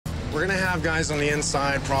We're gonna have guys on the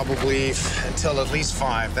inside probably until at least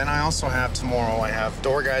 5. Then I also have tomorrow, I have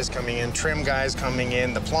door guys coming in, trim guys coming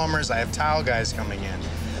in, the plumbers, I have tile guys coming in.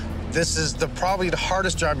 This is probably the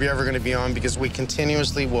hardest job you're ever gonna be on because we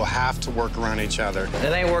continuously will have to work around each other. It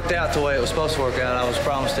ain't worked out the way it was supposed to work out. I was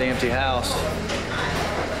promised an empty house.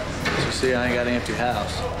 As you see, I ain't got an empty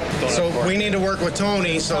house. So we need to work with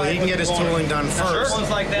Tony so he can get his tooling done first.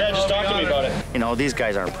 Yeah, just talk to me about it. You know, these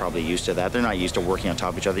guys aren't probably used to that. They're not used to working on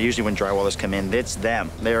top of each other. Usually when drywallers come in, it's them.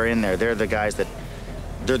 They're in there. They're the guys that,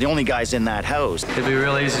 they're the only guys in that house. It'd be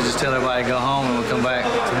real easy to just tell everybody to go home and we'll come back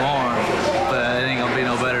tomorrow, but it ain't gonna be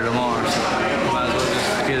no better tomorrow, so might as well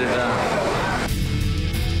just get it done.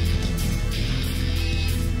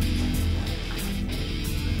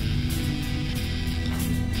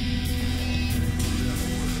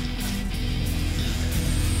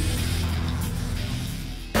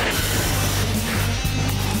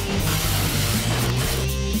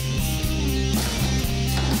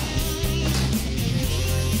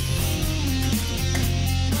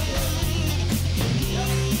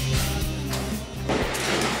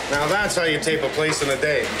 Now that's how you tape a place in a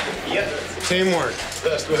day. Yep. Teamwork.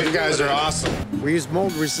 You guys are awesome. We use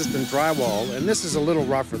mold-resistant drywall, and this is a little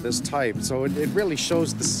rougher, this type, so it really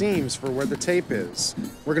shows the seams for where the tape is.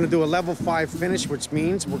 We're gonna do a level 5 finish, which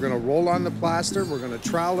means we're gonna roll on the plaster, we're gonna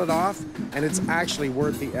trowel it off, and it's actually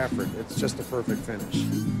worth the effort. It's just a perfect finish.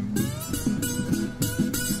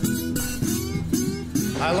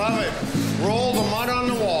 I love it. Roll the mud on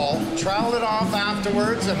the wall, trowel it off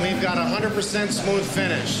afterwards, and we've got a 100% smooth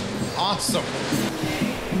finish. Awesome.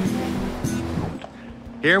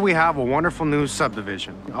 Here we have a wonderful new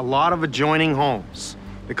subdivision, a lot of adjoining homes.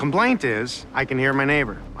 The complaint is, I can hear my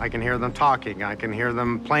neighbor. I can hear them talking. I can hear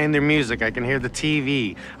them playing their music. I can hear the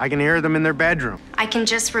TV. I can hear them in their bedroom. I can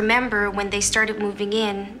just remember when they started moving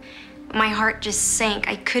in, my heart just sank.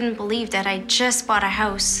 I couldn't believe that I just bought a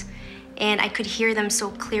house and I could hear them so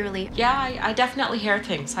clearly. Yeah, I definitely hear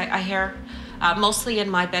things. I hear mostly in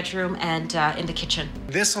my bedroom and in the kitchen.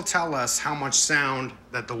 This will tell us how much sound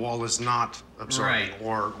that the wall is not absorbing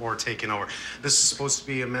or taking over. This is supposed to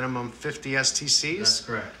be a minimum 50 STCs? That's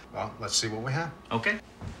correct. Well, let's see what we have. Okay.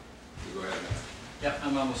 You go ahead. Yep,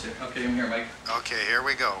 I'm almost here. Okay, I'm here, Mike. Okay, here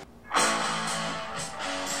we go.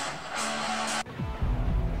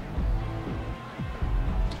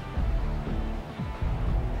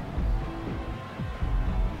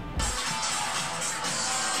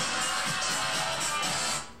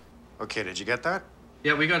 Okay, did you get that?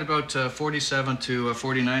 Yeah, we got about 47 to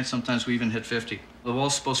 49. Sometimes we even hit 50. The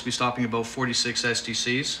wall's supposed to be stopping about 46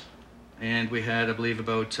 STCs, and we had, I believe,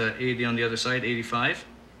 about 80 on the other side, 85.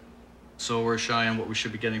 So we're shy on what we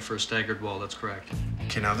should be getting for a staggered wall. That's correct.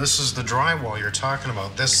 Okay, now this is the drywall you're talking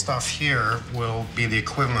about. This stuff here will be the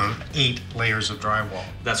equivalent of 8 layers of drywall.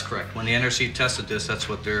 That's correct. When the NRC tested this, that's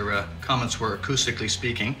what their comments were, acoustically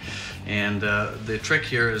speaking. And the trick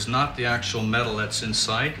here is not the actual metal that's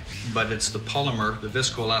inside, but it's the polymer, the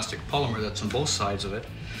viscoelastic polymer that's on both sides of it,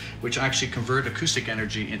 which actually convert acoustic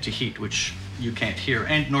energy into heat, which you can't hear,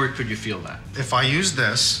 and nor could you feel that. If I use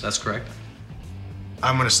this, That's correct.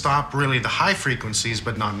 I'm going to stop really the high frequencies,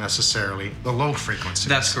 but not necessarily the low frequencies.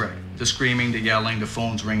 That's correct. The screaming, the yelling, the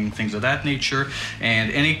phones ringing, things of that nature,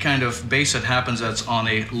 and any kind of bass that happens that's on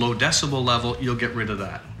a low decibel level, you'll get rid of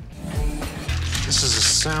that. This is a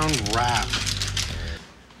sound wrap.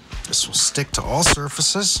 This will stick to all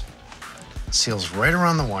surfaces. Seals right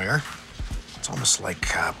around the wire. It's almost like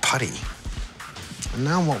putty. And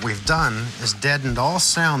now what we've done is deadened all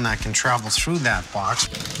sound that can travel through that box.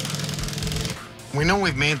 We know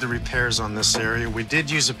we've made the repairs on this area. We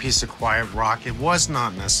did use a piece of quiet rock. It was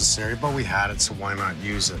not necessary, but we had it, so why not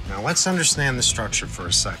use it? Now let's understand the structure for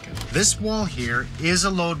a second. This wall here is a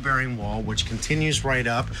load-bearing wall, which continues right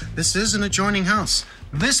up. This is an adjoining house.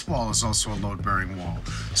 This wall is also a load-bearing wall.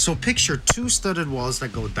 So picture 2 studded walls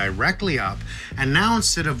that go directly up, and now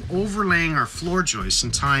instead of overlaying our floor joists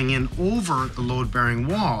and tying in over the load-bearing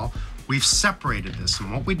wall, we've separated this,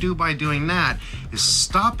 and what we do by doing that is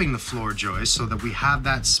stopping the floor joist so that we have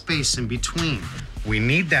that space in between. We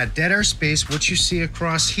need that dead air space, which you see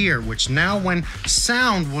across here, which now when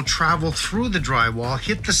sound will travel through the drywall,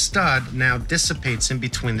 hit the stud, now dissipates in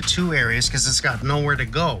between the 2 areas because it's got nowhere to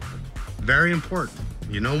go. Very important.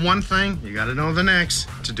 You know one thing, you gotta know the next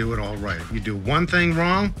to do it all right. You do one thing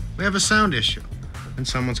wrong, we have a sound issue, and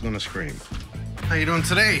someone's gonna scream. How you doing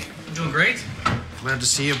today? I'm doing great. Glad to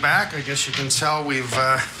see you back. I guess you can tell we've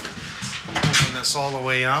opened this all the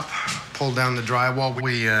way up, pulled down the drywall.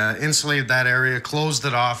 We insulated that area, closed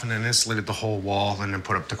it off, and then insulated the whole wall, and then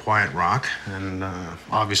put up the quiet rock. And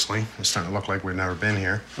obviously, it's starting to look like we've never been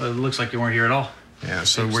here. Well, it looks like you weren't here at all. Yeah,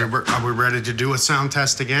 so are we ready to do a sound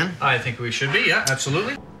test again? I think we should be, yeah,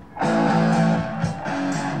 absolutely. How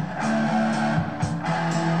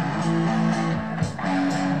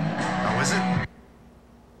is it?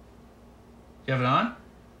 You have it on?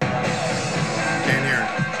 Can't hear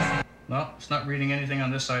it. No, it's not reading anything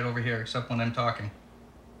on this side over here except when I'm talking.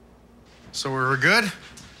 So we were good?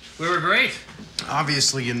 We were great.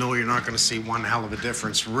 Obviously, you know you're not going to see one hell of a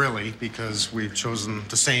difference, really, because we've chosen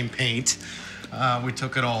the same paint. We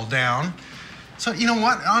took it all down. So, you know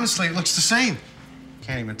what? Honestly, it looks the same.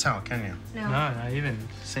 Can't even tell, can you? No, not even.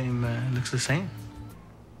 Same, looks the same.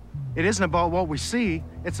 It isn't about what we see,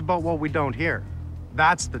 it's about what we don't hear.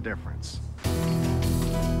 That's the difference.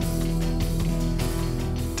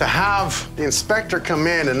 To have the inspector come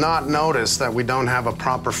in and not notice that we don't have a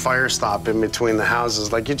proper fire stop in between the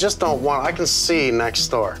houses, like you just don't want, I can see next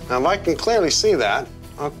door. Now, if I can clearly see that,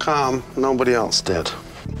 how come nobody else did?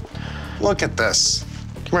 Look at this.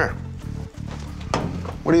 Come here.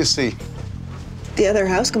 What do you see? The other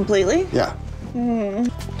house completely? Yeah.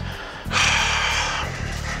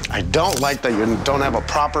 I don't like that you don't have a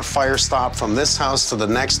proper fire stop from this house to the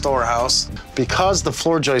next door house. Because the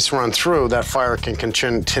floor joists run through, that fire can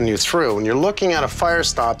continue through. When you're looking at a fire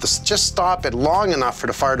stop, just stop it long enough for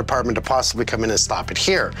the fire department to possibly come in and stop it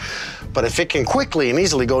here. But if it can quickly and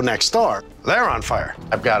easily go next door, they're on fire.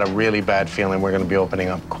 I've got a really bad feeling we're gonna be opening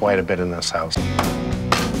up quite a bit in this house.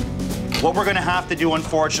 What we're gonna have to do,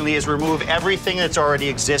 unfortunately, is remove everything that's already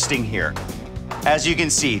existing here. As you can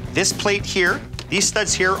see, this plate here, these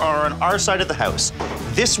studs here are on our side of the house.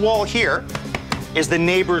 This wall here is the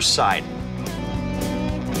neighbor's side.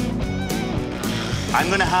 I'm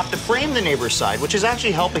gonna have to frame the neighbor's side, which is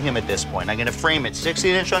actually helping him at this point. I'm gonna frame it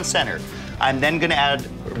 16-inch on center. I'm then gonna add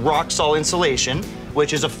rock salt insulation,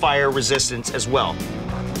 which is a fire resistance as well.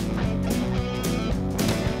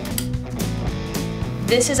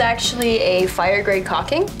 This is actually a fire-grade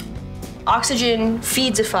caulking. Oxygen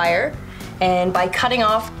feeds a fire, and by cutting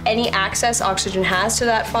off any access oxygen has to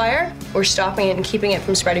that fire, we're stopping it and keeping it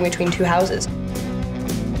from spreading between two houses.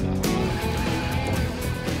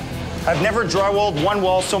 I've never drywalled one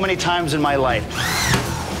wall so many times in my life.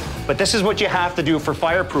 But this is what you have to do for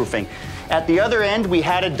fireproofing. At the other end, we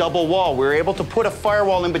had a double wall. We were able to put a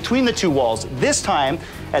firewall in between the two walls. This time,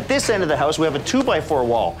 at this end of the house, we have a 2x4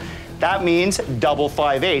 wall. That means double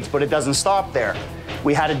 5/8, but it doesn't stop there.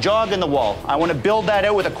 We had a jog in the wall. I want to build that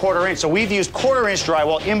out with a 1/4 inch. So we've used 1/4 inch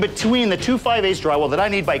drywall in between the 2 5/8 drywall that I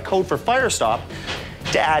need by code for fire stop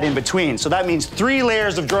to add in between. So that means 3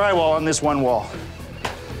 layers of drywall on this one wall.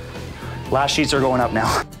 Last sheets are going up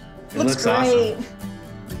now. It looks great. awesome.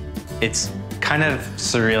 It's kind of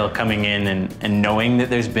surreal coming in and knowing that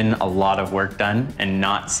there's been a lot of work done and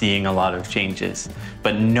not seeing a lot of changes.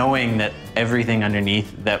 But knowing that everything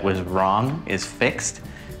underneath that was wrong is fixed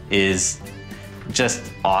is just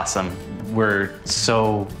awesome. We're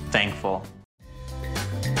so thankful.